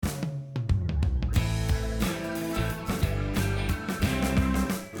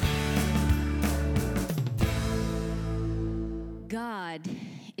God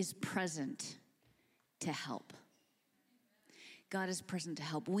is present to help. God is present to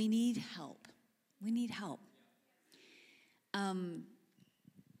help. We need help. We need help.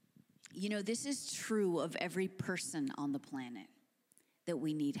 This is true of every person on the planet, that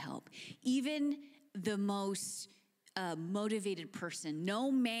we need help. Even the most motivated person.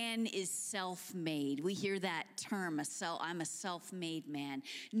 No man is self-made. We hear that term, I'm a self-made man.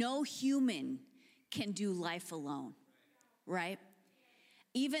 No human can do life alone, right?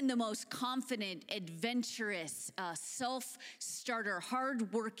 Even the most confident, adventurous, self-starter,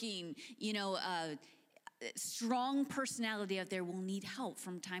 hardworking, strong personality out there will need help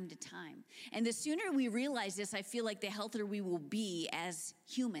from time to time. And the sooner we realize this, I feel like the healthier we will be as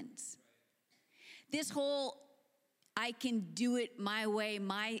humans. This whole, I can do it my way,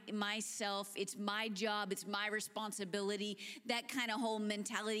 myself, it's my job, it's my responsibility, that kind of whole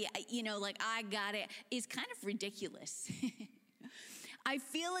mentality, I got it, is kind of ridiculous. I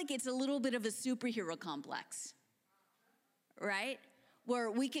feel like it's a little bit of a superhero complex, right? Where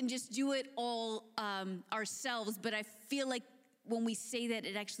we can just do it all ourselves, but I feel like when we say that,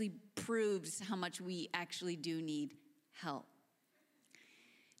 it actually proves how much we actually do need help.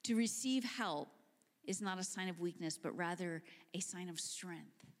 To receive help is not a sign of weakness, but rather a sign of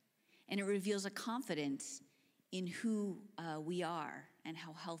strength. And it reveals a confidence in who we are and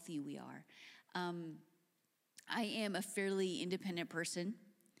how healthy we are. I am a fairly independent person,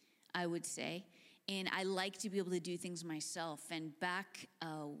 I would say, and I like to be able to do things myself. And back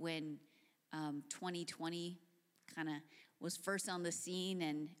when 2020 kind of was first on the scene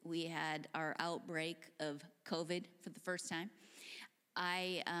and we had our outbreak of COVID for the first time,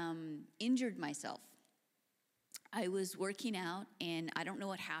 I injured myself. I was working out, and I don't know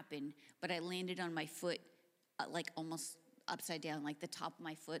what happened, but I landed on my foot like almost upside down, like the top of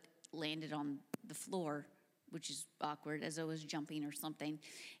my foot landed on the floor, which is awkward, as I was jumping or something.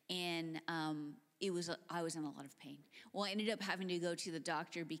 And I was in a lot of pain. Well, I ended up having to go to the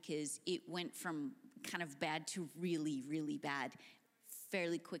doctor because it went from kind of bad to really, really bad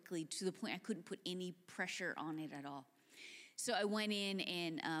fairly quickly, to the point I couldn't put any pressure on it at all. So I went in,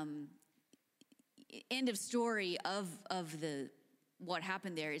 and end of story of what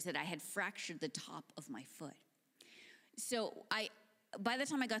happened there is that I had fractured the top of my foot. So by the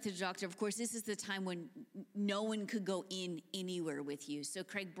time I got to the doctor, of course, this is the time when no one could go in anywhere with you. So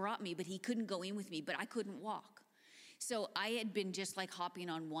Craig brought me, but he couldn't go in with me, but I couldn't walk. So I had been just like hopping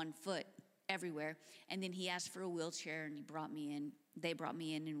on one foot everywhere. And then he asked for a wheelchair, and they brought me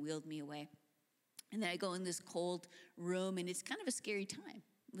in and wheeled me away. And then I go in this cold room, and it's kind of a scary time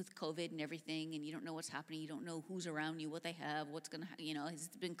with COVID and everything, and you don't know what's happening. You don't know who's around you, what they have, what's going to, has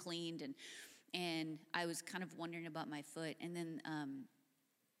it been cleaned? And I was kind of wondering about my foot. And then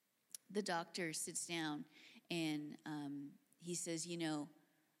the doctor sits down, and he says,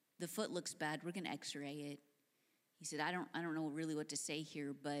 the foot looks bad. We're going to x-ray it. He said, I don't know really what to say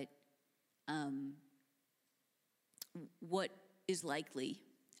here, but what is likely,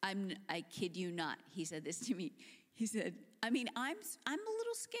 I kid you not, he said this to me. He said, I'm a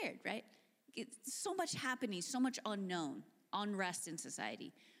little scared, right? It's so much happening, so much unknown, unrest in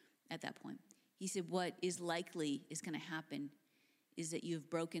society at that point. He said, what is likely is going to happen is that you've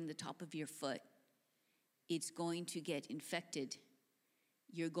broken the top of your foot. It's going to get infected.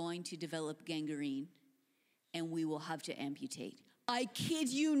 You're going to develop gangrene, and we will have to amputate. I kid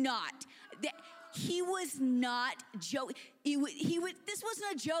you not. He was not joking. This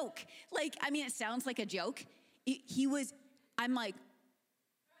wasn't a joke. It sounds like a joke.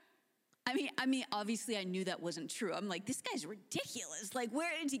 Obviously I knew that wasn't true. I'm like, this guy's ridiculous. Like,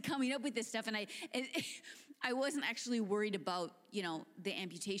 where is he coming up with this stuff? And I wasn't actually worried about, the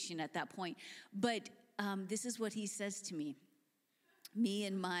amputation at that point. But this is what he says to me. Me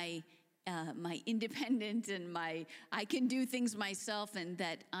and my independent and I can do things myself, and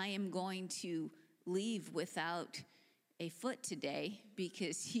that I am going to leave without a foot today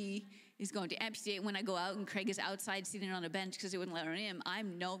because he is going to amputate. When I go out and Craig is outside sitting on a bench because they wouldn't let him,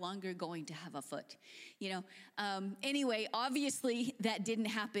 I'm no longer going to have a foot, Anyway, obviously that didn't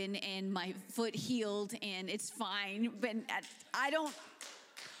happen, and my foot healed and it's fine. But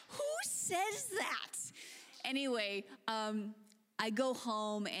who says that? Anyway, I go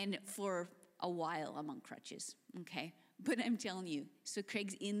home, and for a while I'm on crutches, okay? But I'm telling you, so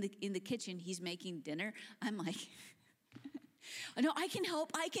Craig's in the kitchen, he's making dinner. I'm like, no, I can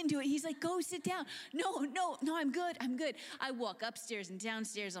help, I can do it. He's like, go sit down. No, I'm good. I walk upstairs and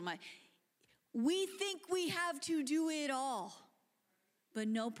downstairs. We think we have to do it all, but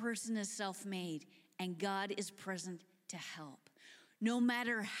no person is self-made, and God is present to help. No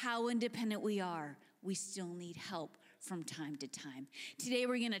matter how independent we are, we still need help from time to time. Today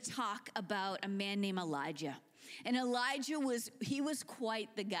we're going to talk about a man named Elijah. And Elijah was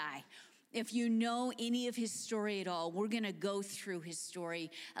quite the guy. If you know any of his story at all, we're going to go through his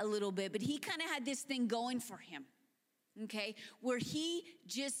story a little bit. But he kind of had this thing going for him, okay, where he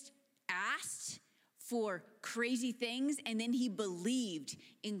just asked for crazy things, and then he believed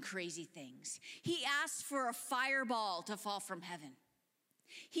in crazy things. He asked for a fireball to fall from heaven.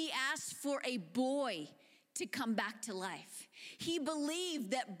 He asked for a boy to come back to life. He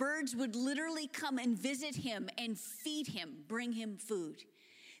believed that birds would literally come and visit him and feed him, bring him food.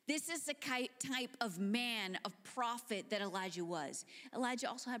 This is the type of man, of prophet that Elijah was. Elijah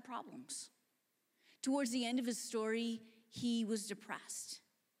also had problems. Towards the end of his story, he was depressed.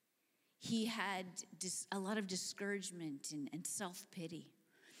 He had a lot of discouragement and self-pity.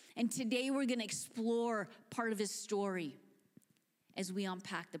 And today we're going to explore part of his story as we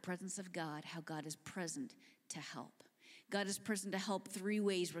unpack the presence of God, how God is present to help. God is present to help 3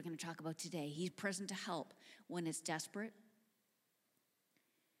 ways we're going to talk about today. He's present to help when it's desperate,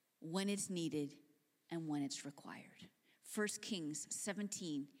 when it's needed, and when it's required. 1 Kings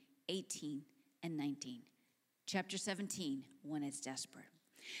 17, 18, and 19. Chapter 17, when it's desperate.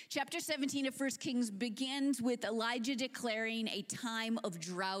 Chapter 17 of 1 Kings begins with Elijah declaring a time of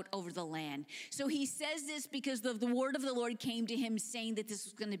drought over the land. So he says this because the word of the Lord came to him saying that this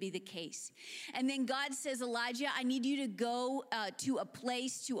was going to be the case. And then God says, Elijah, I need you to go to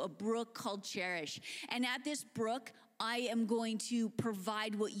a brook called Cherish. And at this brook, I am going to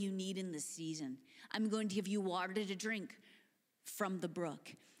provide what you need in the season. I'm going to give you water to drink from the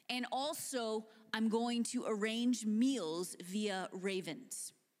brook. And also, I'm going to arrange meals via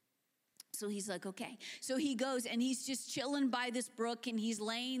ravens. So he's like, okay. So he goes and he's just chilling by this brook and he's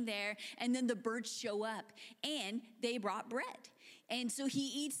laying there, and then the birds show up and they brought bread. And so he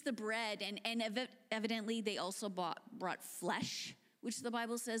eats the bread, and evidently they also brought flesh, which the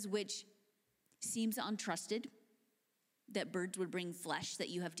Bible says, which seems untrusted, that birds would bring flesh that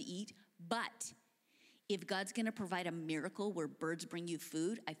you have to eat. But if God's going to provide a miracle where birds bring you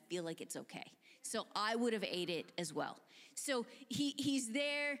food, I feel like it's okay. So I would have ate it as well. So he's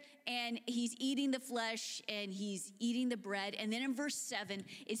there and he's eating the flesh and he's eating the bread. And then in verse 7,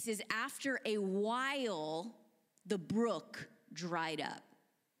 it says, after a while, the brook dried up.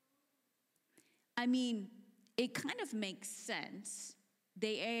 I mean, it kind of makes sense.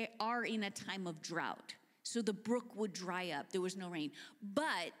 They are in a time of drought. So the brook would dry up. There was no rain.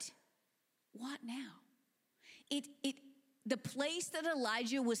 But what now? The place that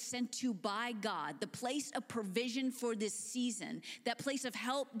Elijah was sent to by God, the place of provision for this season, that place of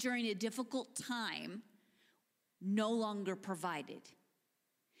help during a difficult time, no longer provided.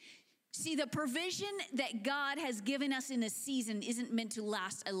 See, the provision that God has given us in a season isn't meant to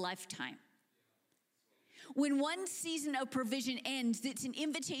last a lifetime. When one season of provision ends, it's an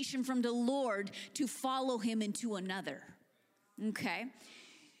invitation from the Lord to follow him into another. Okay?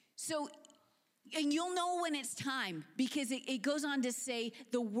 So, and you'll know when it's time, because it goes on to say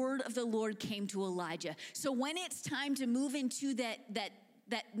the word of the Lord came to Elijah. So when it's time to move into that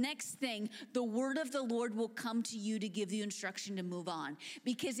next thing, the word of the Lord will come to you to give you instruction to move on,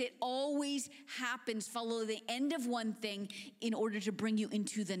 because it always happens. Follow the end of one thing in order to bring you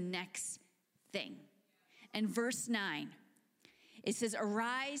into the next thing. And verse 9, it says,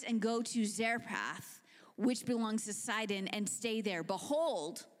 arise and go to Zarephath, which belongs to Sidon, and stay there.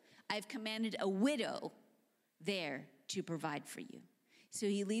 Behold, I've commanded a widow there to provide for you. So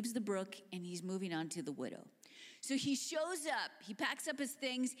he leaves the brook and he's moving on to the widow. So he shows up, he packs up his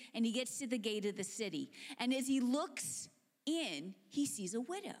things, and he gets to the gate of the city. And as he looks in, he sees a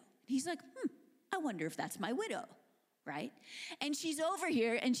widow. He's like, I wonder if that's my widow, right? And she's over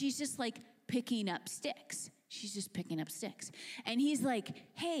here and she's just like picking up sticks. She's just picking up sticks. And he's like,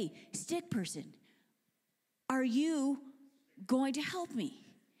 hey, stick person, are you going to help me?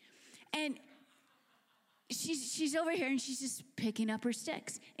 And she's over here and she's just picking up her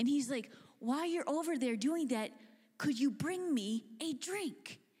sticks. And he's like, while you're over there doing that, could you bring me a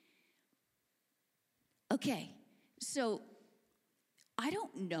drink? Okay, so I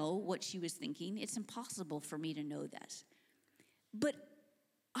don't know what she was thinking. It's impossible for me to know this. But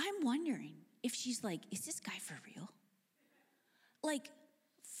I'm wondering if she's like, is this guy for real? Like,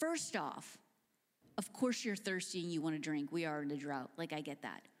 first off, of course you're thirsty and you want to drink. We are in a drought. Like, I get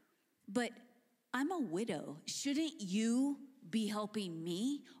that. But I'm a widow. Shouldn't you be helping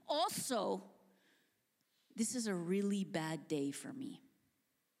me? Also, this is a really bad day for me,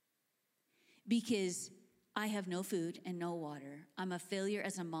 because I have no food and no water. I'm a failure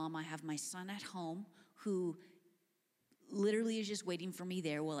as a mom. I have my son at home who literally is just waiting for me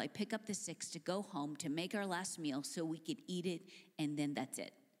there while I pick up the 6 to go home to make our last meal so we could eat it, and then that's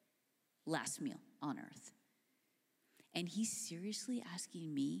it. Last meal on earth. And he's seriously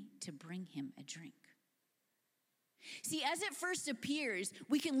asking me to bring him a drink. See, as it first appears,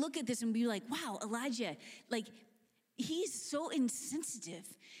 we can look at this and be like, wow, Elijah, like, he's so insensitive.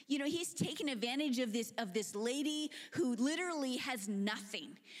 You know, he's taken advantage of this lady who literally has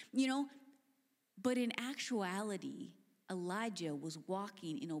nothing, you know. But in actuality, Elijah was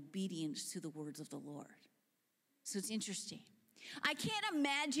walking in obedience to the words of the Lord. So it's interesting. I can't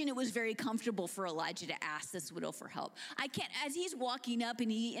imagine it was very comfortable for Elijah to ask this widow for help. As he's walking up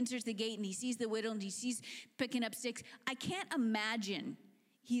and he enters the gate and he sees the widow and he sees picking up sticks, I can't imagine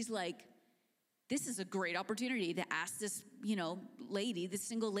he's like, this is a great opportunity to ask this, lady, this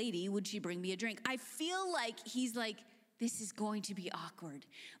single lady, would she bring me a drink? I feel like he's like, this is going to be awkward.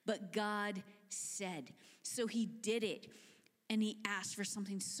 But God said. So he did it. And he asked for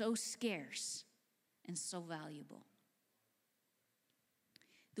something so scarce and so valuable.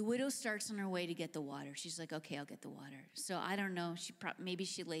 The widow starts on her way to get the water. She's like, okay, I'll get the water. So I don't know. Maybe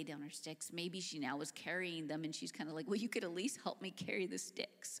she laid down her sticks. Maybe she now was carrying them. And she's kind of like, well, you could at least help me carry the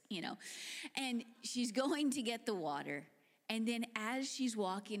sticks, And she's going to get the water. And then as she's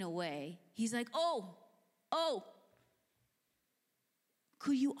walking away, he's like, oh,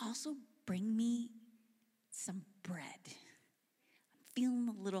 could you also bring me some bread? I'm feeling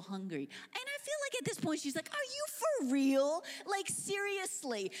a little hungry. And I feel like at this point, she's like, are you for real? Like,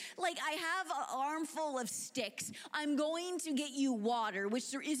 seriously. Like, I have an armful of sticks. I'm going to get you water,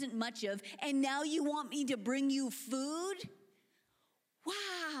 which there isn't much of. And now you want me to bring you food?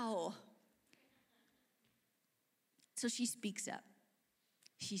 Wow. So she speaks up.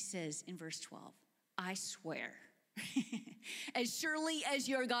 She says in verse 12, I swear, as surely as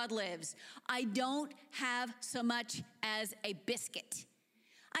your God lives, I don't have so much as a biscuit.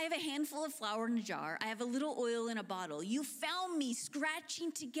 I have a handful of flour in a jar. I have a little oil in a bottle. You found me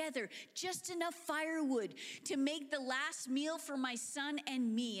scratching together just enough firewood to make the last meal for my son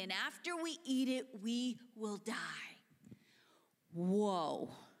and me. And after we eat it, we will die. Whoa.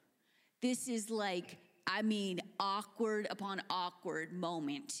 This is awkward upon awkward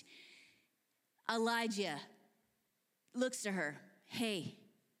moment. Elijah looks to her. Hey,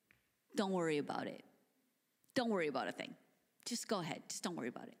 don't worry about it. Don't worry about a thing. Just go ahead. Just don't worry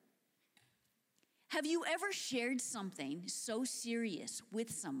about it. Have you ever shared something so serious with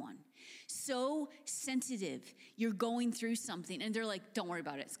someone, so sensitive, you're going through something, and they're like, don't worry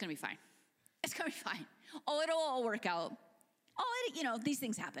about it. It's going to be fine. It's going to be fine. Oh, it'll all work out. Oh, these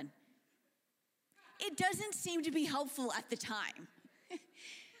things happen. It doesn't seem to be helpful at the time.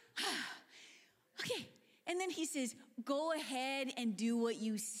 Okay. And then he says, go ahead and do what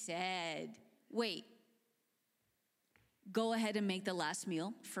you said. Wait. Go ahead and make the last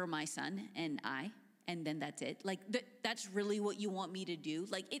meal for my son and I, and then that's it. Like, that's really what you want me to do?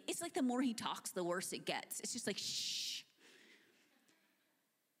 Like, it's like the more he talks, the worse it gets. It's just like, shh.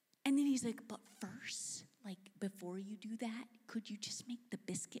 And then he's like, but first, before you do that, could you just make the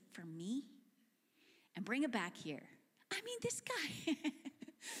biscuit for me and bring it back here? I mean, this guy,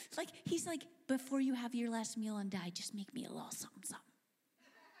 he's like, before you have your last meal and die, just make me a little something.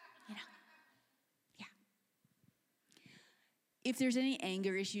 Yeah. If there's any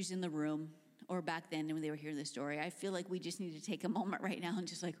anger issues in the room, or back then when they were hearing the story, I feel like we just need to take a moment right now and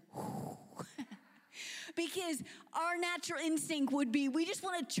just because our natural instinct would be, we just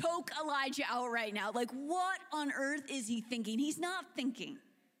want to choke Elijah out right now. Like, what on earth is he thinking? He's not thinking.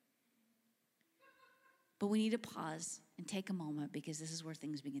 But we need to pause and take a moment because this is where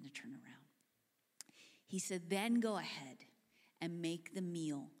things begin to turn around. He said, then go ahead and make the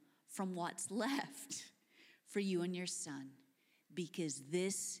meal from what's left for you and your son, because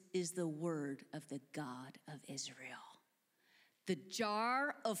this is the word of the God of Israel. The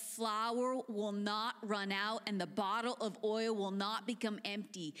jar of flour will not run out and the bottle of oil will not become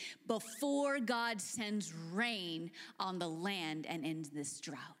empty before God sends rain on the land and ends this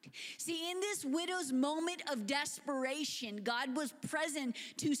drought. See, in this widow's moment of desperation, God was present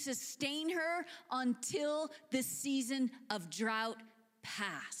to sustain her until the season of drought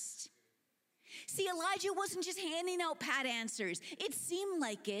passed. See, Elijah wasn't just handing out pat answers. It seemed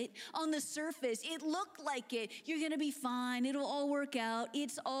like it on the surface. It looked like it. You're going to be fine. It'll all work out.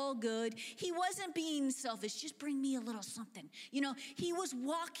 It's all good. He wasn't being selfish. Just bring me a little something. He was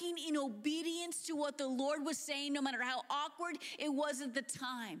walking in obedience to what the Lord was saying, no matter how awkward it was at the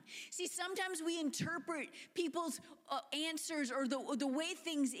time. See, sometimes we interpret people's answers or the way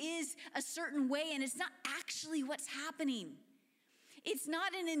things is a certain way, and it's not actually what's happening. It's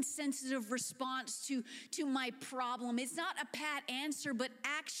not an insensitive response to my problem. It's not a pat answer, but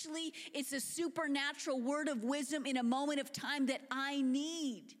actually it's a supernatural word of wisdom in a moment of time that I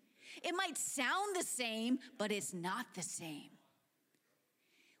need. It might sound the same, but it's not the same.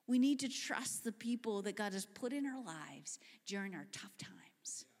 We need to trust the people that God has put in our lives during our tough times.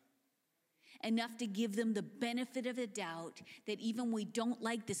 Enough to give them the benefit of the doubt that even we don't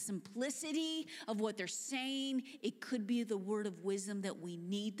like the simplicity of what they're saying, it could be the word of wisdom that we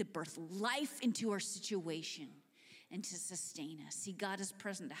need to birth life into our situation and to sustain us. See, God is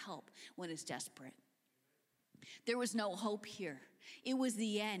present to help when it's desperate. There was no hope here. It was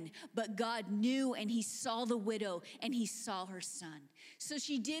the end, but God knew, and he saw the widow and he saw her son. So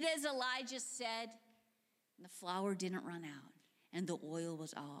she did as Elijah said, and the flour didn't run out. And the oil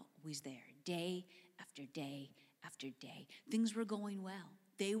was always there, day after day after day. Things were going well.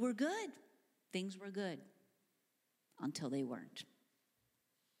 They were good. Things were good until they weren't.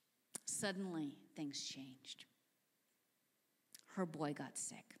 Suddenly, things changed. Her boy got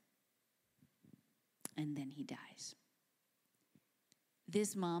sick, and then he dies.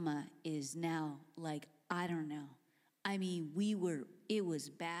 This mama is now like, I don't know. I mean, it was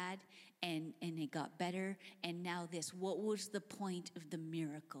bad, and it got better, and now this. What was the point of the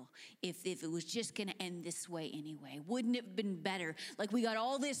miracle if it was just going to end this way anyway? Wouldn't it have been better? Like, we got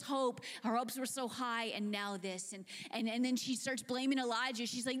all this hope. Our hopes were so high, and now this. And then she starts blaming Elijah.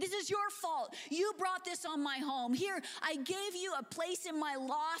 She's like, this is your fault. You brought this on my home. Here, I gave you a place in my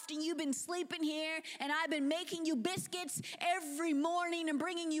loft, and you've been sleeping here, and I've been making you biscuits every morning and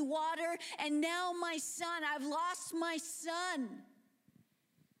bringing you water, and now my son, I've lost my son.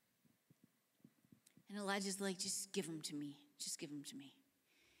 And Elijah's like, just give him to me. Just give him to me.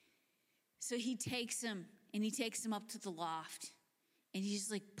 So he takes him, and he takes him up to the loft, and he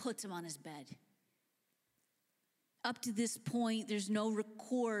just like puts him on his bed. Up to this point, there's no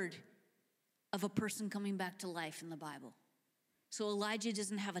record of a person coming back to life in the Bible. So Elijah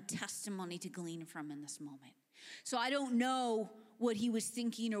doesn't have a testimony to glean from in this moment. So I don't know what he was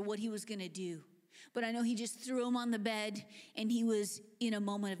thinking or what he was going to do. But I know he just threw him on the bed, and he was in a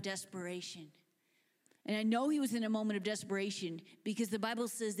moment of desperation. And I know he was in a moment of desperation because the Bible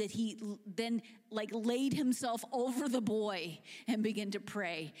says that he then laid himself over the boy and began to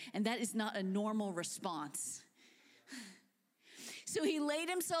pray. And that is not a normal response. So he laid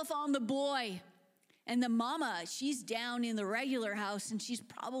himself on the boy. And the mama, she's down in the regular house, and she's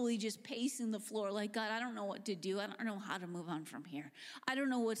probably just pacing the floor like, God, I don't know what to do. I don't know how to move on from here. I don't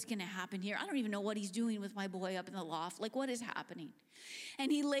know what's going to happen here. I don't even know what he's doing with my boy up in the loft. Like, what is happening?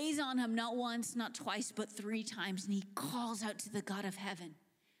 And he lays on him not once, not twice, but 3 times, and he calls out to the God of heaven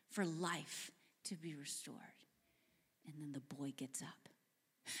for life to be restored. And then the boy gets up.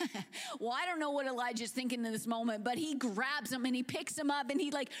 Well, I don't know what Elijah's thinking in this moment, but he grabs him and he picks him up and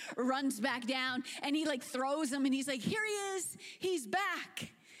he runs back down and he throws him and he's like, here he is, he's back.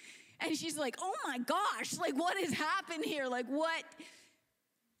 And she's like, oh my gosh, what has happened here? What?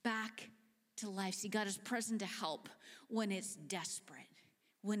 Back to life. See, God is present to help when it's desperate.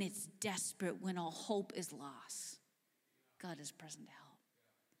 When it's desperate, when all hope is lost. God is present to help.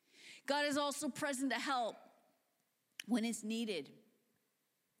 God is also present to help when it's needed.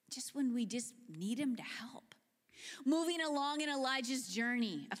 Just when we just need him to help. Moving along in Elijah's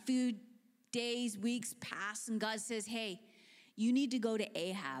journey, a few days, weeks pass, and God says, hey, you need to go to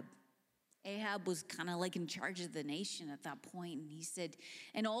Ahab. Ahab was kind of in charge of the nation at that point, and he said,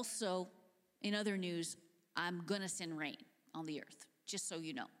 and also, in other news, I'm going to send rain on the earth, just so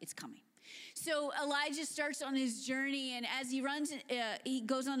you know, it's coming. So Elijah starts on his journey, and as he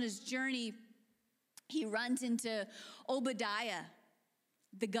goes on his journey, he runs into Obadiah,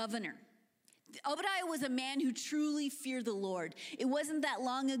 the governor. Obadiah was a man who truly feared the Lord. It wasn't that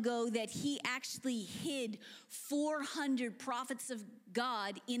long ago that he actually hid 400 prophets of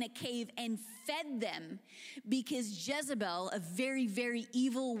God in a cave and fed them because Jezebel, a very, very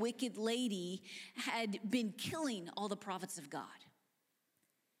evil, wicked lady, had been killing all the prophets of God.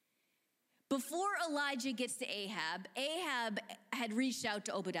 Before Elijah gets to Ahab, Ahab had reached out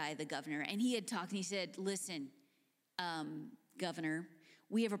to Obadiah, the governor, and he had talked and he said, listen, governor,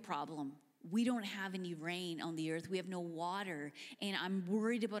 we have a problem. We don't have any rain on the earth. We have no water, and I'm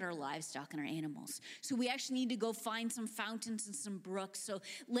worried about our livestock and our animals. So we actually need to go find some fountains and some brooks. So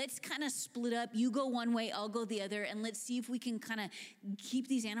let's kind of split up. You go one way, I'll go the other, and let's see if we can kind of keep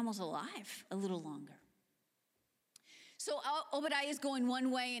these animals alive a little longer. So Obadiah is going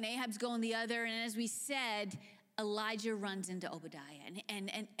one way, and Ahab's going the other, and as we said, Elijah runs into Obadiah,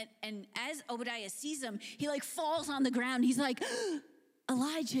 and as Obadiah sees him, he falls on the ground. He's like,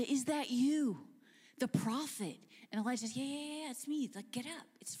 Elijah, is that you, the prophet? And Elijah says, yeah, it's me. It's like, get up.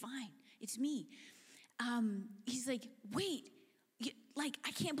 It's fine. It's me. He's like, wait, like,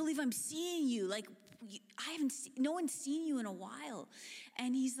 I can't believe I'm seeing you. Like, no one's seen you in a while.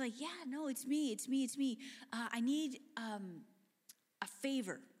 And he's like, yeah, no, it's me. I need a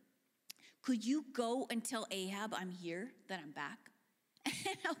favor. Could you go and tell Ahab I'm here, that I'm back?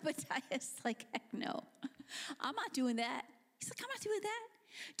 And Obadiah's like, heck no, I'm not doing that. He's like, I'm not doing that.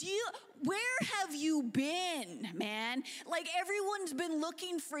 Where have you been, man? Like, everyone's been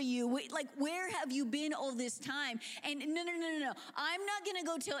looking for you. Like, where have you been all this time? And no. I'm not going to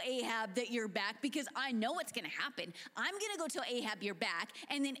go tell Ahab that you're back, because I know what's going to happen. I'm going to go tell Ahab you're back,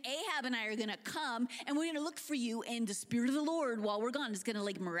 and then Ahab and I are going to come, and we're going to look for you, and the Spirit of the Lord, while we're gone, is going to,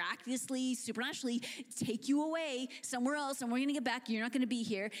 like, miraculously, supernaturally take you away somewhere else, and we're going to get back. You're not going to be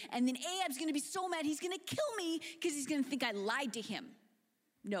here. And then Ahab's going to be so mad, he's going to kill me, because he's going to think I lied to him.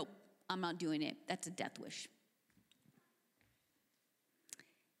 Nope, I'm not doing it. That's a death wish.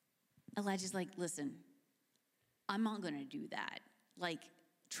 Elijah's like, listen, I'm not going to do that. Like,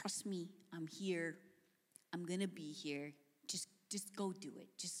 trust me, I'm here. I'm going to be here. Just go do it.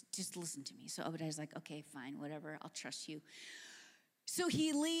 Just listen to me. So Obadiah's like, okay, fine, whatever. I'll trust you. So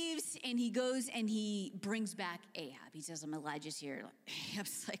he leaves, and he goes, and he brings back Ahab. He says, Elijah's here.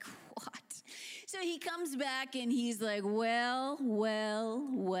 Ahab's like, what? So he comes back, and he's like, well,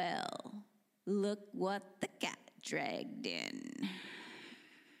 look what the cat dragged in.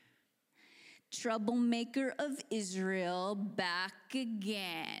 Troublemaker of Israel back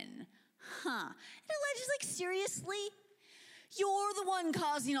again. Huh. And Elijah's like, seriously? You're the one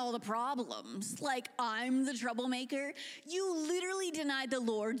causing all the problems. Like, I'm the troublemaker. You literally denied the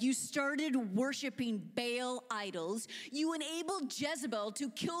Lord. You started worshiping Baal idols. You enabled Jezebel to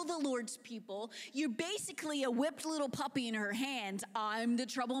kill the Lord's people. You're basically a whipped little puppy in her hands. I'm the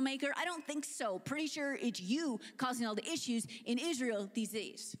troublemaker? I don't think so. Pretty sure it's you causing all the issues in Israel these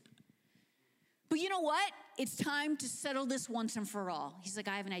days. But you know what? It's time to settle this once and for all. He's like,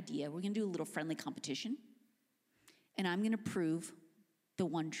 I have an idea. We're going to do a little friendly competition. And I'm going to prove the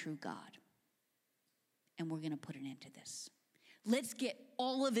one true God. And we're going to put an end to this. Let's get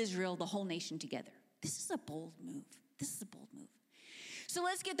all of Israel, the whole nation, together. This is a bold move. So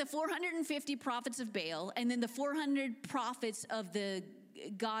let's get the 450 prophets of Baal, and then the 400 prophets of the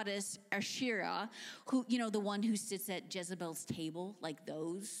goddess Asherah, who, you know, the one who sits at Jezebel's table, like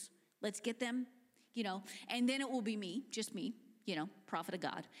those. Let's get them, you know. And then it will be me, just me, you know, prophet of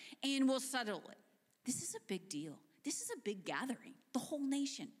God. And we'll settle it. This is a big deal. This is a big gathering, the whole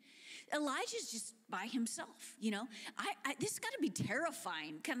nation. Elijah's just by himself, you know. This has got to be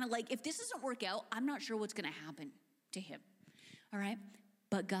terrifying. Kind of like, if this doesn't work out, I'm not sure what's going to happen to him. All right?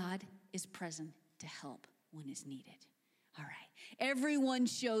 But God is present to help when it's needed. All right. Everyone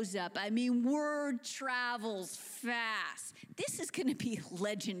shows up. I mean, word travels fast. This is going to be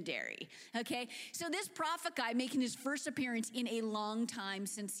legendary, okay? So this prophet guy making his first appearance in a long time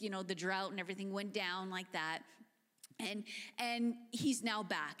since, you know, the drought and everything went down like that. And he's now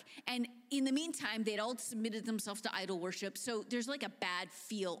back. And in the meantime, they'd all submitted themselves to idol worship. So there's like a bad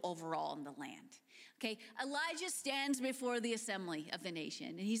feel overall in the land. Okay, Elijah stands before the assembly of the nation.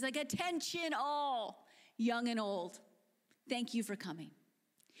 And he's like, attention all, young and old. Thank you for coming.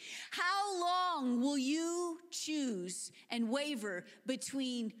 How long will you choose and waver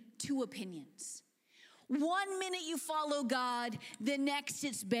between two opinions? 1 minute you follow God, the next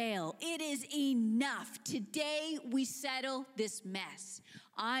it's Baal. It is enough. Today we settle this mess.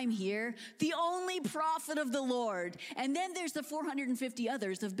 I'm here, the only prophet of the Lord. And then there's the 450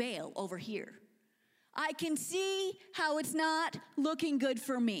 others of Baal over here. I can see how it's not looking good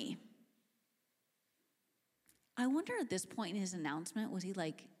for me. I wonder at this point in his announcement, was he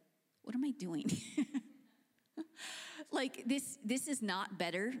like, what am I doing? Like, this is not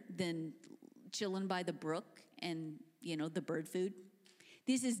better than chilling by the brook and, you know, the bird food.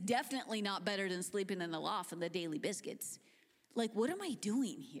 This is definitely not better than sleeping in the loft and the daily biscuits. Like, what am I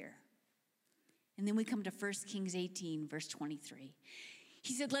doing here? And then we come to 1 Kings 18, verse 23.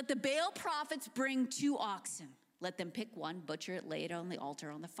 He said, let the Baal prophets bring 2 oxen. Let them pick one, butcher it, lay it on the altar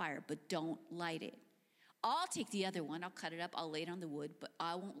on the fire, but don't light it. I'll take the other one, I'll cut it up, I'll lay it on the wood, but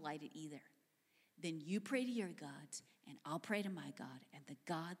I won't light it either. Then you pray to your gods, and I'll pray to my God, and the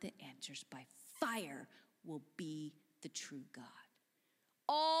God that answers by fire will be the true God.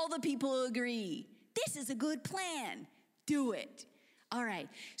 All the people agree. This is a good plan. Do it. All right.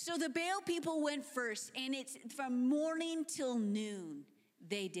 So the Baal people went first, and it's from morning till noon.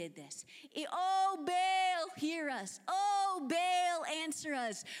 They did this. Oh, Baal, hear us. Oh, Baal, answer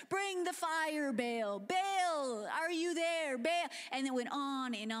us. Bring the fire, Baal. Baal, are you there? Baal. And it went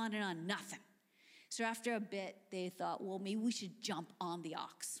on and on and on. Nothing. So after a bit, they thought, well, maybe we should jump on the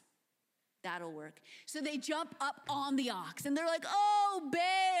ox. That'll work. So they jump up on the ox, and they're like, oh,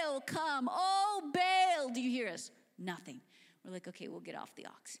 Baal, come. Oh, Baal, do you hear us? Nothing. We're like, okay, we'll get off the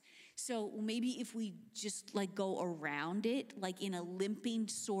ox. So maybe if we just like go around it, like in a limping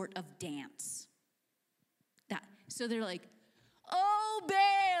sort of dance. So they're like, oh,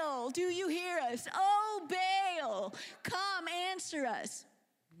 Baal, do you hear us? Oh, Baal, come answer us.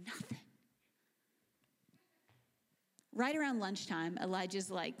 Nothing. Right around lunchtime,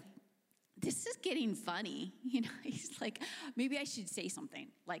 Elijah's like, this is getting funny. He's like, maybe I should say something.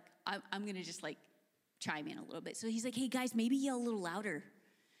 Like, I'm going to just like chime in a little bit. So he's like, hey guys, maybe yell a little louder.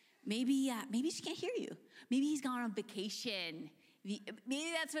 Maybe she can't hear you. Maybe he's gone on vacation.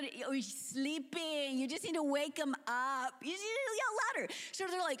 Maybe that's what or he's sleeping. You just need to wake him up. You just need to yell louder. So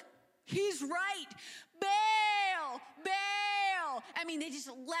they're like, he's right. Baal, Baal. I mean, they just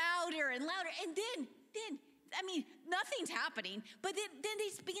louder and louder. And then, nothing's happening, but then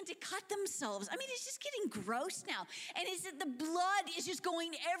they begin to cut themselves. I mean, it's just getting gross now. And it's that the blood is just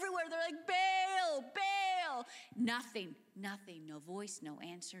going everywhere. They're like, Baal, Baal. Nothing, no voice, no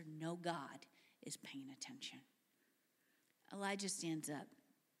answer, no God is paying attention. Elijah stands up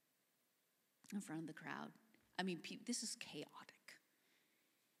in front of the crowd. I mean, this is chaotic.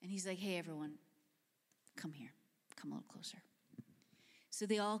 And he's like, hey, everyone, come here. Come a little closer. So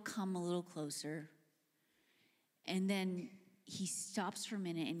they all come a little closer. And then he stops for a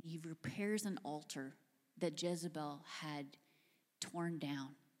minute and he repairs an altar that Jezebel had torn down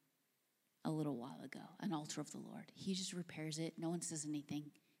a little while ago, an altar of the Lord. He just repairs it. No one says anything.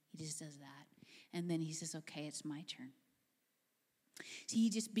 He just does that. And then he says, okay, it's my turn. So he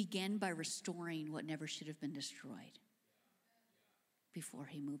just began by restoring what never should have been destroyed before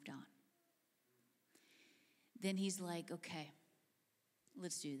he moved on. Then he's like, okay,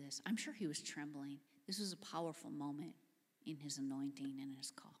 let's do this. I'm sure he was trembling. This was a powerful moment in his anointing and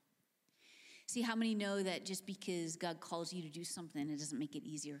his call. See, how many know that just because God calls you to do something, it doesn't make it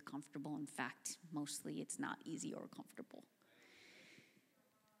easy or comfortable? In fact, mostly it's not easy or comfortable.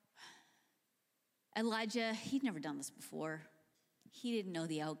 Elijah, he'd never done this before. He didn't know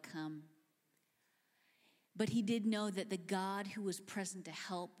the outcome. But he did know that the God who was present to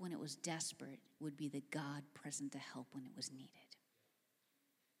help when it was desperate would be the God present to help when it was needed.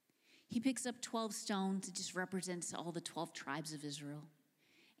 He picks up 12 stones. It just represents all the 12 tribes of Israel.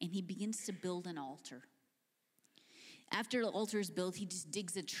 And he begins to build an altar. After the altar is built, he just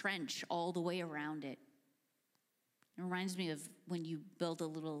digs a trench all the way around it. It reminds me of when you build a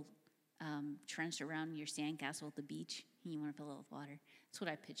little trench around your sandcastle at the beach and you want to fill it with water. That's what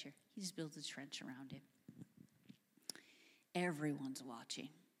I picture. He just builds a trench around it. Everyone's watching.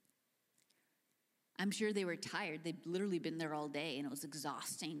 I'm sure they were tired. They'd literally been there all day, and it was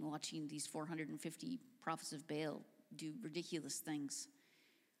exhausting watching these 450 prophets of Baal do ridiculous things.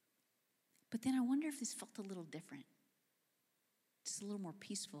 But then I wonder if this felt a little different. Just a little more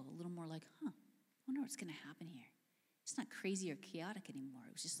peaceful, a little more like, I wonder what's going to happen here. It's not crazy or chaotic anymore.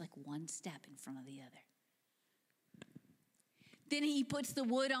 It was just like one step in front of the other. Then he puts the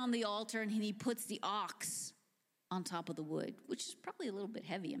wood on the altar, and he puts the ox on top of the wood, which is probably a little bit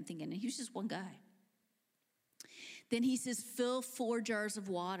heavy, I'm thinking. And he was just one guy. Then he says, fill 4 jars of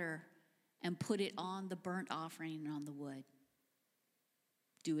water and put it on the burnt offering and on the wood.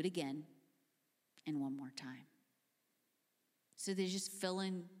 Do it again and one more time. So they're just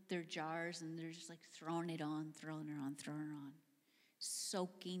filling their jars and they're just like throwing it on.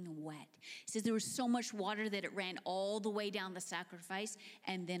 Soaking wet. It says there was so much water that it ran all the way down the sacrifice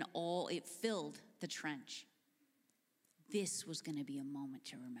and then it filled the trench. This was going to be a moment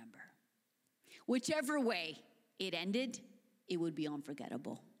to remember. Whichever way it ended, it would be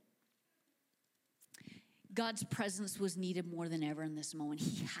unforgettable. God's presence was needed more than ever in this moment.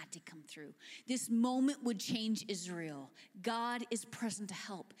 He had to come through. This moment would change Israel. God is present to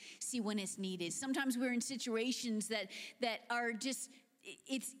help. See, when it's needed. Sometimes we're in situations that are just,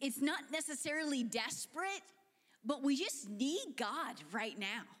 it's not necessarily desperate, but we just need God right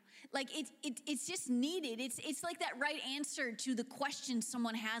now. Like it's just needed. It's like that right answer to the question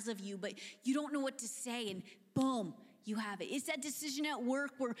someone has of you, but you don't know what to say, and boom, you have it. It's that decision at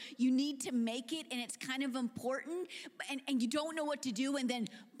work where you need to make it and it's kind of important and you don't know what to do, and then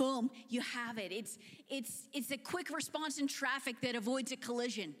boom, you have it. It's a quick response in traffic that avoids a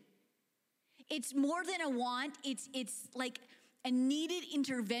collision. It's more than a want. It's like a needed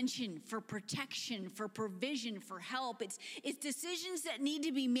intervention for protection, for provision, for help. It's decisions that need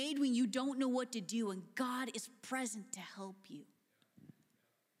to be made when you don't know what to do, and God is present to help you.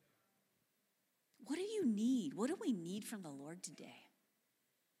 What do you need? What do we need from the Lord today?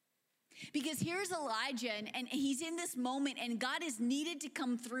 Because here's Elijah, and he's in this moment, and God is needed to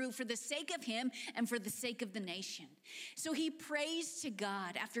come through for the sake of him and for the sake of the nation. So he prays to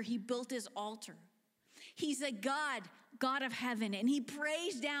God after he built his altar. He's like, God of heaven, and he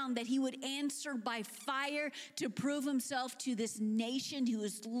prays down that he would answer by fire to prove himself to this nation who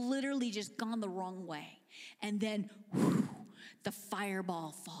has literally just gone the wrong way. And then the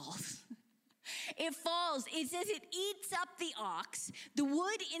fireball falls. It falls. It says it eats up the ox. The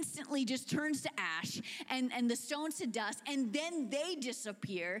wood instantly just turns to ash and the stones to dust, and then they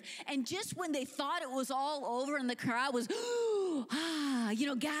disappear. And just when they thought it was all over and the crowd was,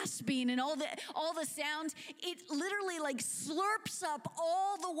 gasping and all the sounds, it literally like slurps up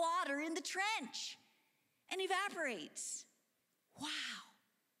all the water in the trench and evaporates. Wow.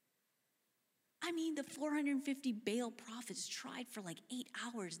 I mean, the 450 Baal prophets tried for like 8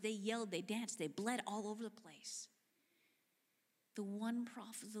 hours. They yelled, they danced, they bled all over the place. The one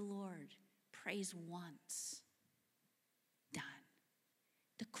prophet of the Lord prays once. Done.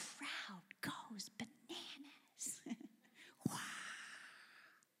 The crowd goes bananas. Wow.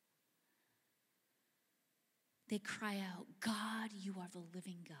 They cry out, God, you are the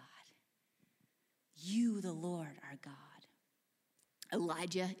living God. You, the Lord, are God.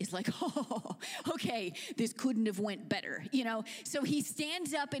 Elijah is like, oh, okay, this couldn't have went better, So he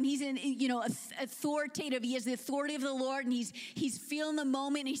stands up and he's in, authoritative. He has the authority of the Lord, and he's feeling the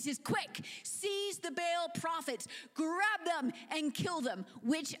moment. And he says, quick, seize the Baal prophets, grab them and kill them,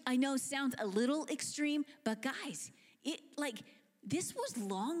 which I know sounds a little extreme, but guys, this was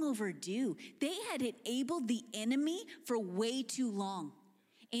long overdue. They had enabled the enemy for way too long,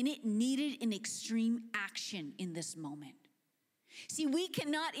 and it needed an extreme action in this moment. See, we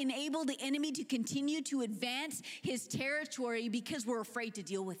cannot enable the enemy to continue to advance his territory because we're afraid to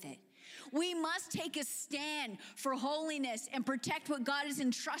deal with it. We must take a stand for holiness and protect what God has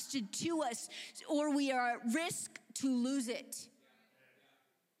entrusted to us, or we are at risk to lose it.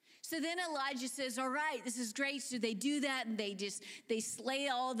 So then Elijah says, all right, this is great. So they do that, and they slay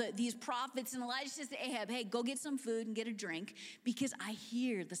all these prophets. And Elijah says to Ahab, hey, go get some food and get a drink, because I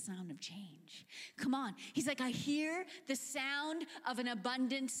hear the sound of change. Come on. He's like, I hear the sound of an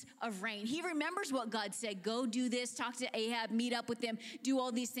abundance of rain. He remembers what God said. Go do this, talk to Ahab, meet up with them, do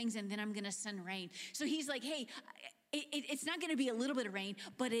all these things, and then I'm going to send rain. So he's like, hey, it's not going to be a little bit of rain,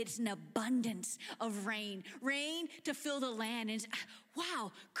 but it's an abundance of rain to fill the land. And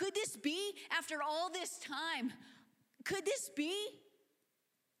wow, could this be after all this time? Could this be?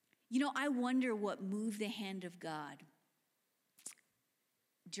 I wonder what moved the hand of God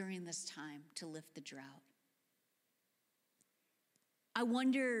during this time to lift the drought. I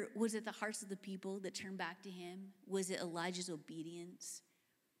wonder, was it the hearts of the people that turned back to him? Was it Elijah's obedience?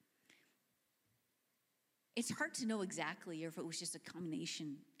 It's hard to know exactly, or if it was just a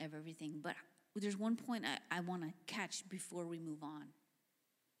combination of everything, but there's one point I want to catch before we move on.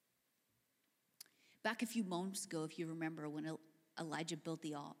 Back a few moments ago, if you remember, when Elijah built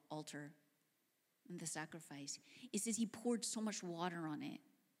the altar and the sacrifice, it says he poured so much water on it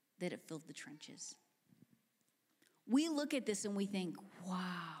that it filled the trenches. We look at this and we think,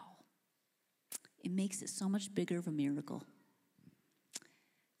 wow, it makes it so much bigger of a miracle.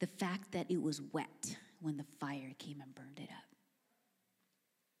 The fact that it was wet when the fire came and burned it up.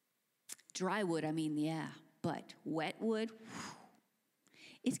 Dry wood, yeah, but wet wood, whew.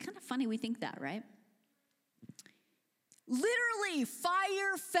 It's kind of funny we think that, right? Literally,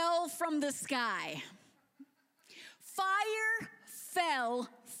 fire fell from the sky. Fire fell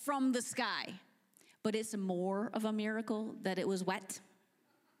from the sky. But it's more of a miracle that it was wet.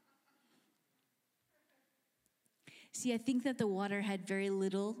 See, I think that the water had very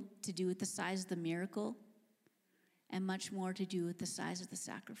little to do with the size of the miracle and much more to do with the size of the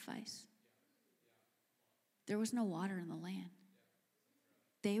sacrifice. There was no water in the land.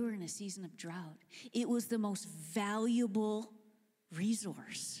 They were in a season of drought. It was the most valuable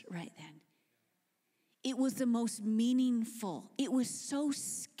resource right then. It was the most meaningful. It was so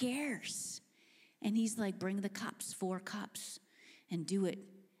scarce. And he's like, bring the cups, 4 cups, and do it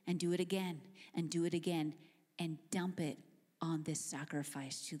again, and do it again. And dump it on this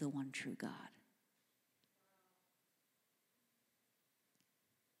sacrifice to the one true God.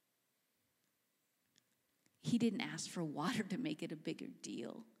 He didn't ask for water to make it a bigger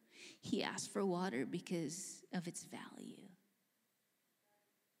deal. He asked for water because of its value.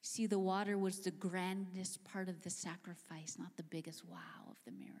 See, the water was the grandest part of the sacrifice, not the biggest wow of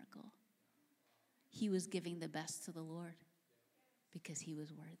the miracle. He was giving the best to the Lord because he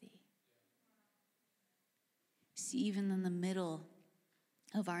was worthy. See, even in the middle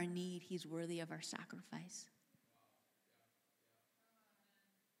of our need, he's worthy of our sacrifice.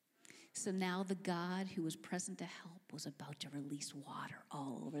 So now the God who was present to help was about to release water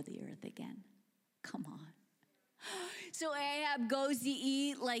all over the earth again. Come on. So Ahab goes to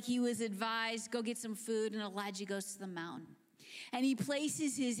eat like he was advised, go get some food, and Elijah goes to the mountain. And he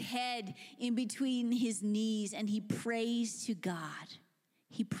places his head in between his knees and he prays to God.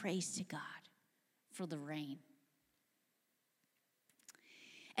 He prays to God for the rain.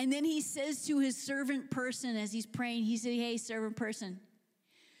 And then he says to his servant person as he's praying, he said, hey, servant person,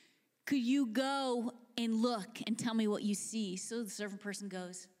 could you go and look and tell me what you see? So the servant person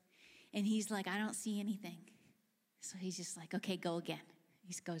goes, and he's like, I don't see anything. So he's just like, okay, go again.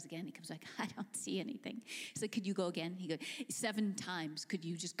 He goes again. He comes back, I don't see anything. He's like, could you go again? He goes, 7 times. Could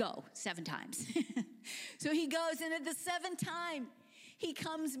you just go 7 times? So he goes, and at the 7th time, he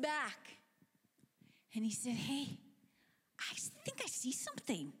comes back. And he said, hey, I think I see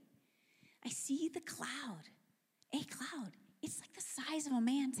something. I see the cloud, a cloud. It's like the size of a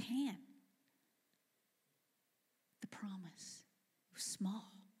man's hand. The promise. It was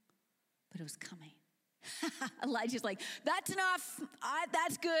small, but it was coming. Elijah's like, that's enough.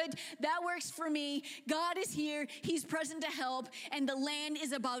 That's good. That works for me. God is here. He's present to help, and the land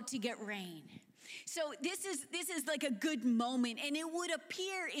is about to get rain. So this is like a good moment, and it would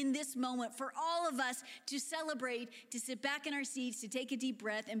appear in this moment for all of us to celebrate, to sit back in our seats, to take a deep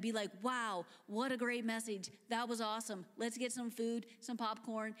breath and be like, wow, what a great message. That was awesome. Let's get some food, some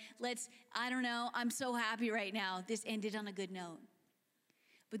popcorn. I don't know, I'm so happy right now. This ended on a good note.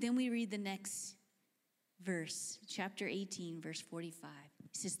 But then we read the next verse, chapter 18, verse 45.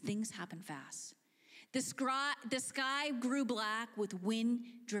 It says, things happen fast. The sky grew black with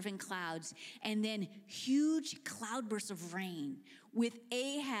wind-driven clouds, and then huge cloudbursts of rain, with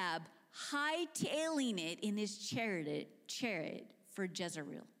Ahab hightailing it in his chariot for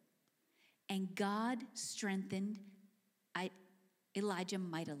Jezreel. And God strengthened Elijah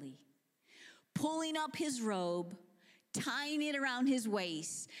mightily, pulling up his robe, tying it around his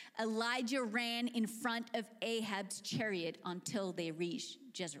waist. Elijah ran in front of Ahab's chariot until they reached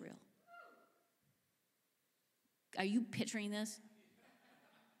Jezreel. Are you picturing this?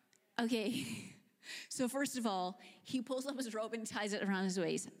 Okay, so first of all, he pulls up his robe and ties it around his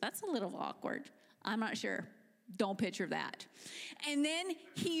waist. That's a little awkward. I'm not sure. Don't picture that. And then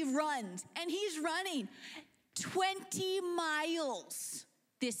he runs, and he's running 20 miles.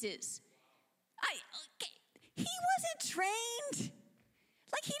 This is. He wasn't trained.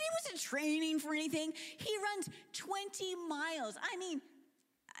 Like, he wasn't training for anything. He runs 20 miles. I mean,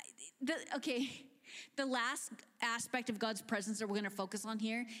 the last aspect of God's presence that we're going to focus on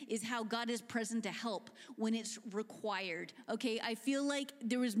here is how God is present to help when it's required. Okay, I feel like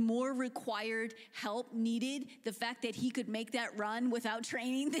there was more required help needed, the fact that he could make that run without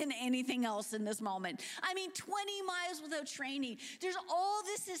training, than anything else in this moment. I mean, 20 miles without training. There's all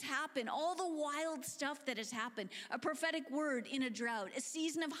this has happened, all the wild stuff that has happened. A prophetic word in a drought, a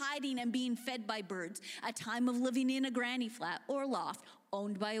season of hiding and being fed by birds, a time of living in a granny flat or loft,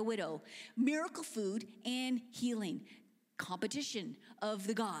 owned by a widow, miracle food and healing, competition of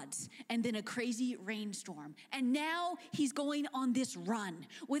the gods, and then a crazy rainstorm. And now he's going on this run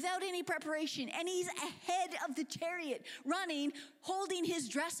without any preparation, and he's ahead of the chariot, running, holding his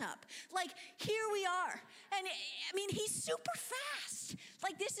dress up. Like, here we are. And I mean, he's super fast.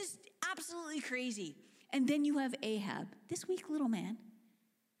 Like, this is absolutely crazy. And then you have Ahab, this weak little man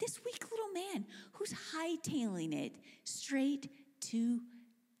who's hightailing it straight to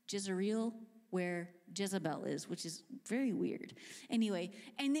Jezreel, where Jezebel is, which is very weird. Anyway,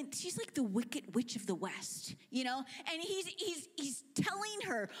 and then she's like the wicked witch of the West, you know? And he's telling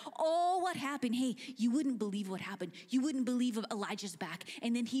her all what happened. Hey, you wouldn't believe what happened. You wouldn't believe Elijah's back.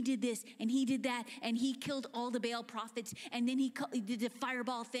 And then he did this, and he did that, and he killed all the Baal prophets, and then he did the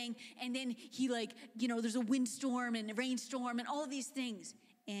fireball thing, and then he, like, you know, there's a windstorm and a rainstorm and all these things.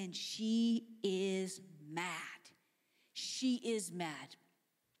 And she is mad. She is mad.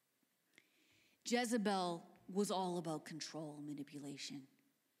 Jezebel was all about control, manipulation.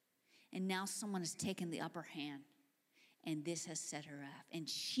 And now someone has taken the upper hand, and this has set her off. And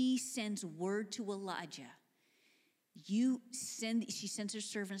she sends word to Elijah. She sends her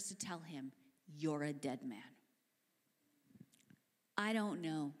servants to tell him, you're a dead man. I don't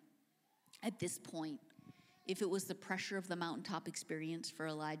know at this point if it was the pressure of the mountaintop experience for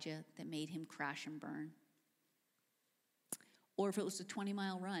Elijah that made him crash and burn, or if it was a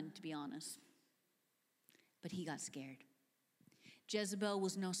 20-mile run, to be honest. But he got scared. Jezebel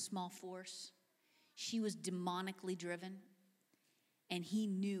was no small force. She was demonically driven, and he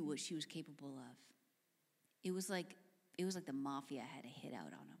knew what she was capable of. It was like the mafia had a hit out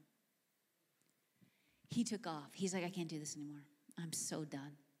on him. He took off. He's like, I can't do this anymore. I'm so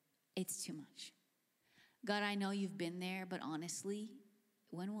done. It's too much. God, I know you've been there, but honestly,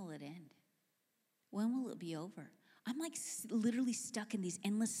 when will it end? When will it be over? I'm like literally stuck in these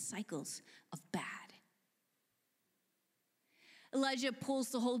endless cycles of bad. Elijah pulls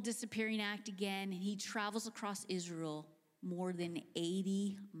the whole disappearing act again, and he travels across Israel more than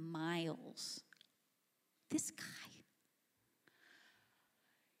 80 miles. This guy.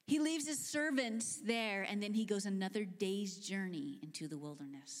 He leaves his servants there, and then he goes another day's journey into the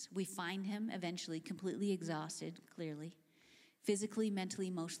wilderness. We find him eventually completely exhausted, clearly, physically, mentally,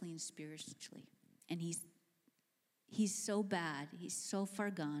 emotionally, and spiritually. And he's so bad, he's so far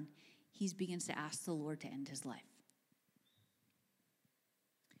gone, he begins to ask the Lord to end his life.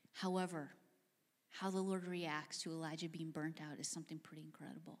 However, how the Lord reacts to Elijah being burnt out is something pretty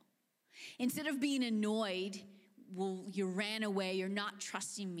incredible. Instead of being annoyed, well, you ran away, you're not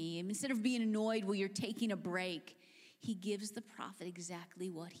trusting me. And instead of being annoyed, well, you're taking a break, he gives the prophet exactly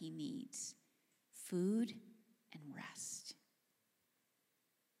what he needs: food and rest.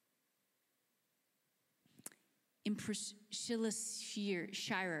 In Priscilla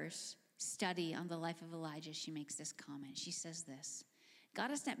Shirer's study on the life of Elijah, she makes this comment. She says this: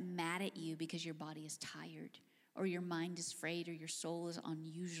 God is not mad at you because your body is tired, or your mind is frayed, or your soul is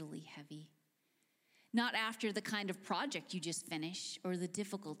unusually heavy. Not after the kind of project you just finished, or the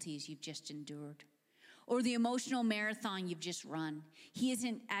difficulties you've just endured, or the emotional marathon you've just run. He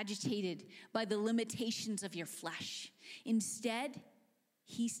isn't agitated by the limitations of your flesh. Instead,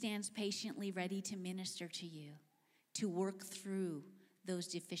 he stands patiently ready to minister to you, to work through those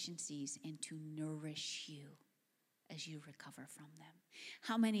deficiencies, and to nourish you as you recover from them.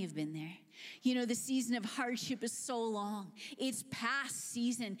 How many have been there? You know, the season of hardship is so long. It's past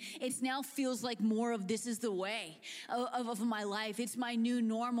season. It now feels like more of this is the way of my life. It's my new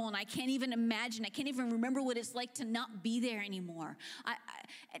normal, and I can't even imagine. I can't even remember what it's like to not be there anymore.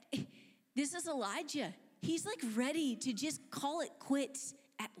 This is Elijah. He's like ready to just call it quits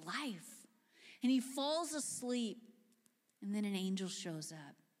at life. And he falls asleep, and then an angel shows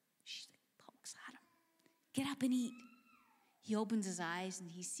up. She pokes at him. Get up and eat. He opens his eyes and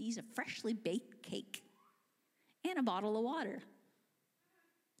he sees a freshly baked cake and a bottle of water.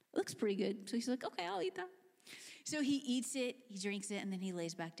 Looks pretty good. So he's like, okay, I'll eat that. So he eats it, he drinks it, and then he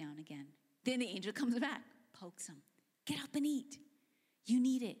lays back down again. Then the angel comes back, pokes him. Get up and eat. You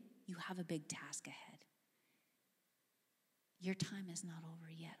need it. You have a big task ahead. Your time is not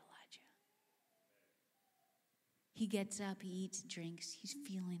over yet, Elijah. He gets up, he eats, drinks. He's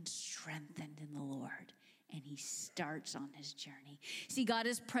feeling strengthened in the Lord. And he starts on his journey. See, God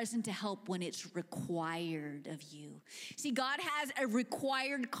is present to help when it's required of you. See, God has a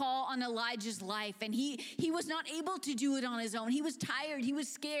required call on Elijah's life, and he was not able to do it on his own. He was tired. He was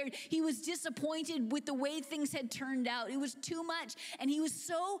scared. He was disappointed with the way things had turned out. It was too much, and he was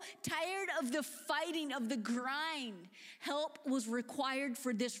so tired of the fighting, of the grind. Help was required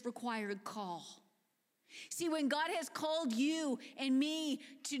for this required call. See, when God has called you and me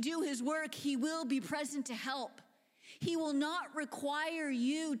to do his work, he will be present to help. He will not require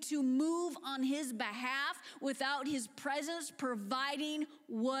you to move on his behalf without his presence providing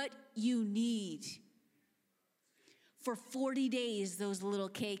what you need. For 40 days, those little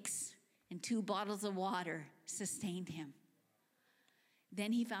cakes and 2 bottles of water sustained him.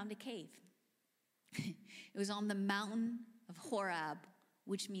 Then he found a cave. It was on the mountain of Horeb,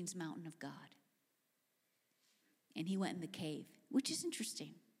 which means mountain of God. And he went in the cave, which is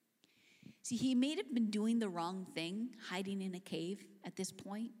interesting. See, he may have been doing the wrong thing, hiding in a cave at this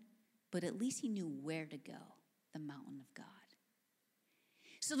point, but at least he knew where to go, the mountain of God.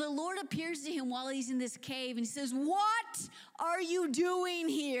 So the Lord appears to him while he's in this cave, and he says, "What are you doing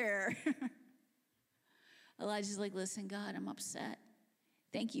here?" Elijah's like, "Listen, God, I'm upset.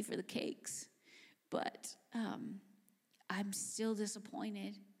 Thank you for the cakes, but I'm still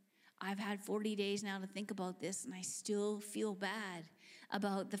disappointed. I've had 40 days now to think about this, and I still feel bad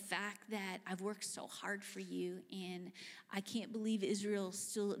about the fact that I've worked so hard for you, and I can't believe Israel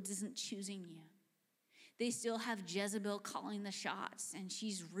still isn't choosing you. They still have Jezebel calling the shots, and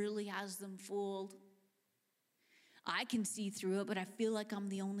she's really has them fooled. I can see through it, but I feel like I'm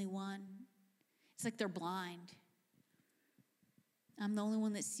the only one. It's like they're blind. I'm the only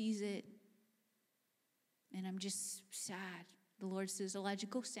one that sees it, and I'm just sad." The Lord says, "Elijah,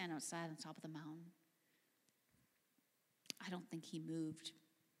 go stand outside on top of the mountain." I don't think he moved.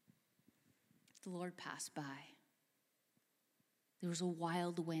 The Lord passed by. There was a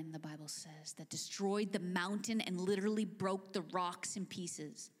wild wind, the Bible says, that destroyed the mountain and literally broke the rocks in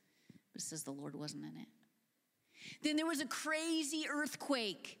pieces. But it says the Lord wasn't in it. Then there was a crazy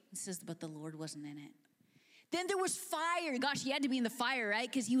earthquake. It says, but the Lord wasn't in it. Then there was fire. Gosh, he had to be in the fire, right?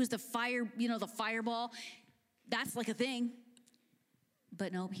 Because he was the fire, the fireball. That's like a thing.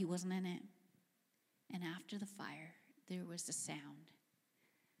 But nope, he wasn't in it. And after the fire, there was the sound.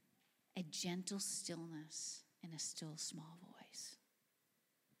 A gentle stillness and a still small voice.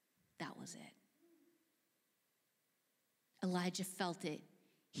 That was it. Elijah felt it.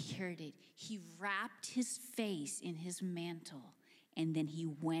 He heard it. He wrapped his face in his mantle, and then he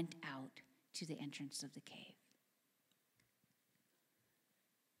went out to the entrance of the cave.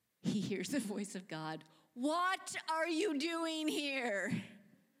 He hears the voice of God. What are you doing here?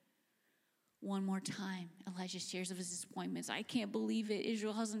 One more time, Elijah shares of his disappointments. I can't believe it.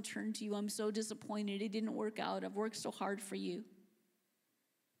 Israel hasn't turned to you. I'm so disappointed. It didn't work out. I've worked so hard for you.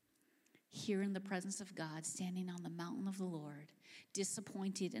 Here in the presence of God, standing on the mountain of the Lord,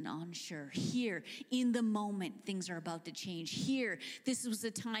 disappointed and unsure. Here, in the moment, things are about to change. Here, this was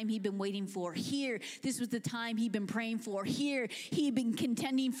the time he'd been waiting for. Here, this was the time he'd been praying for. Here, he'd been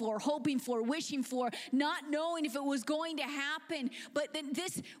contending for, hoping for, wishing for, not knowing if it was going to happen. But then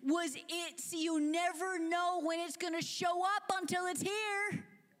this was it. See, you never know when it's going to show up until it's here.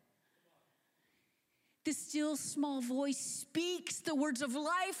 The still small voice speaks the words of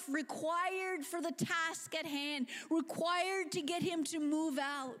life required for the task at hand, required to get him to move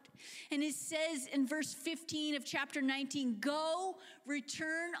out. And it says in verse 15 of chapter 19, go,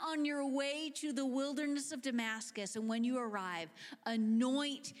 return on your way to the wilderness of Damascus. And when you arrive,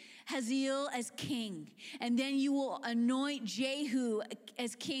 anoint Hazael as king. And then you will anoint Jehu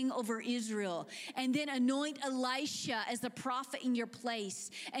as king over Israel. And then anoint Elisha as the prophet in your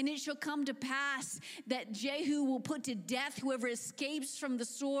place. And it shall come to pass that Jehu will put to death whoever escapes from the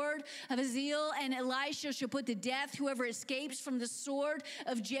sword of Hazael, and Elisha shall put to death whoever escapes from the sword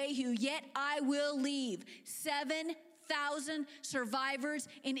of Jehu. Yet I will leave 7,000 survivors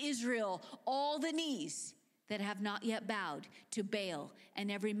in Israel, all the knees that have not yet bowed to Baal,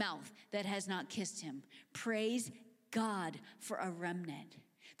 and every mouth that has not kissed him. Praise God for a remnant.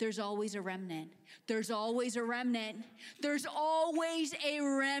 There's always a remnant. There's always a remnant. There's always a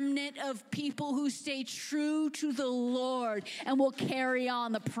remnant of people who stay true to the Lord and will carry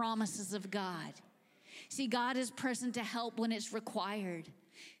on the promises of God. See, God is present to help when it's required.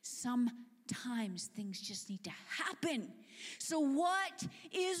 Sometimes things just need to happen. So what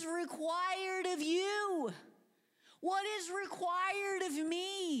is required of you? What is required of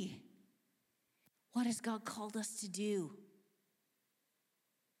me? What has God called us to do?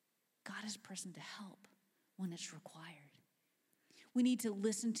 God is present to help when it's required. We need to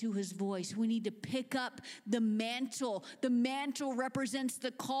listen to his voice. We need to pick up the mantle. The mantle represents the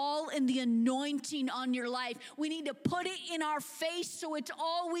call and the anointing on your life. We need to put it in our face so it's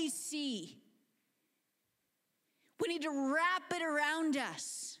all we see. We need to wrap it around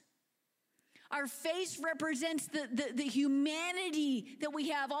us. Our face represents the humanity that we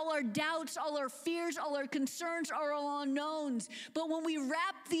have, all our doubts, all our fears, all our concerns, all our unknowns. But when we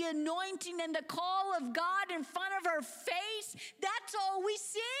wrap the anointing and the call of God in front of our face, that's all we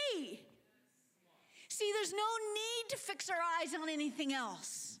see. See, there's no need to fix our eyes on anything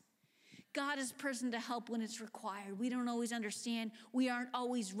else. God is present to help when it's required. We don't always understand. We aren't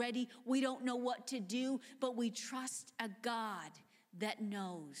always ready. We don't know what to do, but we trust a God that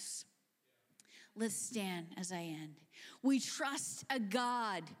knows. Let's stand as I end. We trust a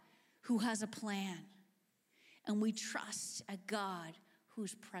God who has a plan, and we trust a God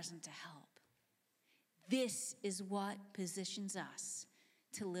who's present to help. This is what positions us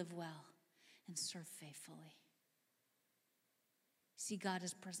to live well and serve faithfully. See, God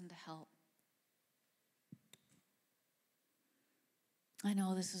is present to help. I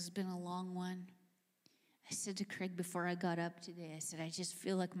know this has been a long one. I said to Craig before I got up today, I said, I just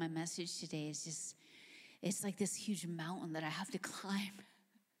feel like my message today is just, it's like this huge mountain that I have to climb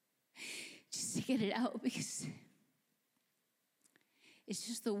just to get it out, because it's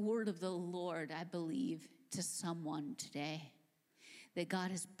just the word of the Lord, I believe, to someone today, that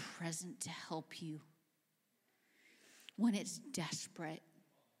God is present to help you when it's desperate,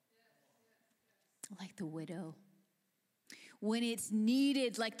 like the widow, when it's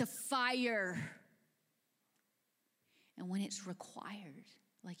needed, like the fire, and when it's required,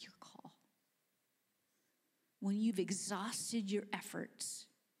 like your call. When you've exhausted your efforts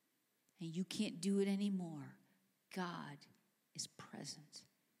and you can't do it anymore, God is present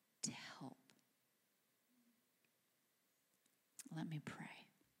to help. Let me pray.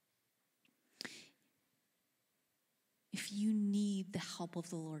 If you need the help of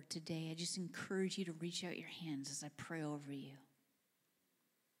the Lord today, I just encourage you to reach out your hands as I pray over you.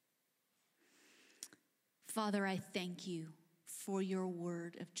 Father, I thank you for your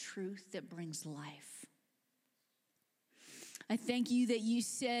word of truth that brings life. I thank you that you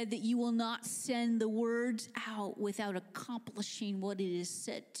said that you will not send the words out without accomplishing what it is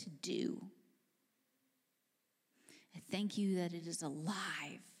set to do. I thank you that it is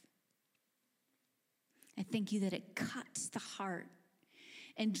alive. I thank you that it cuts the heart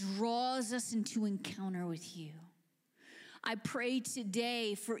and draws us into encounter with you. I pray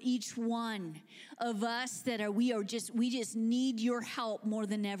today for each one of us that we just need your help more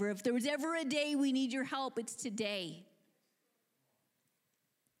than ever. If there was ever a day we need your help, it's today.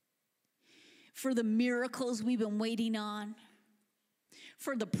 For the miracles we've been waiting on,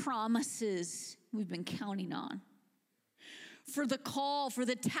 for the promises we've been counting on, for the call, for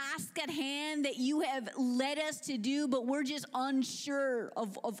the task at hand that you have led us to do, but we're just unsure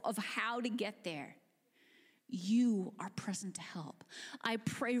of how to get there. You are present to help. I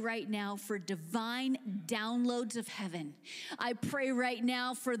pray right now for divine downloads of heaven. I pray right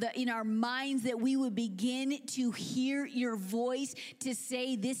now in our minds that we would begin to hear your voice to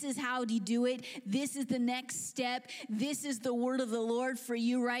say, this is how you do it. This is the next step. This is the word of the Lord for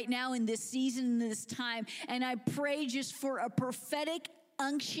you right now in this season, in this time. And I pray just for a prophetic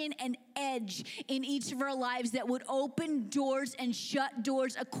unction and edge in each of our lives that would open doors and shut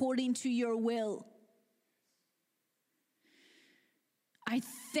doors according to your will. I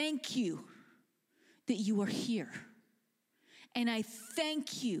thank you that you are here. And I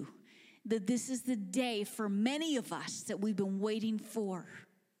thank you that this is the day for many of us that we've been waiting for.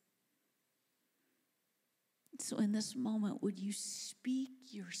 So in this moment, would you speak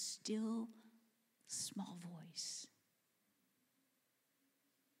your still, small voice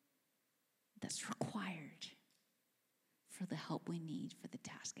that's required for the help we need for the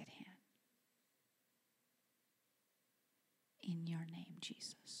task at hand? In your name,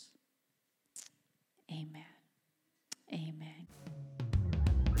 Jesus. Amen. Amen.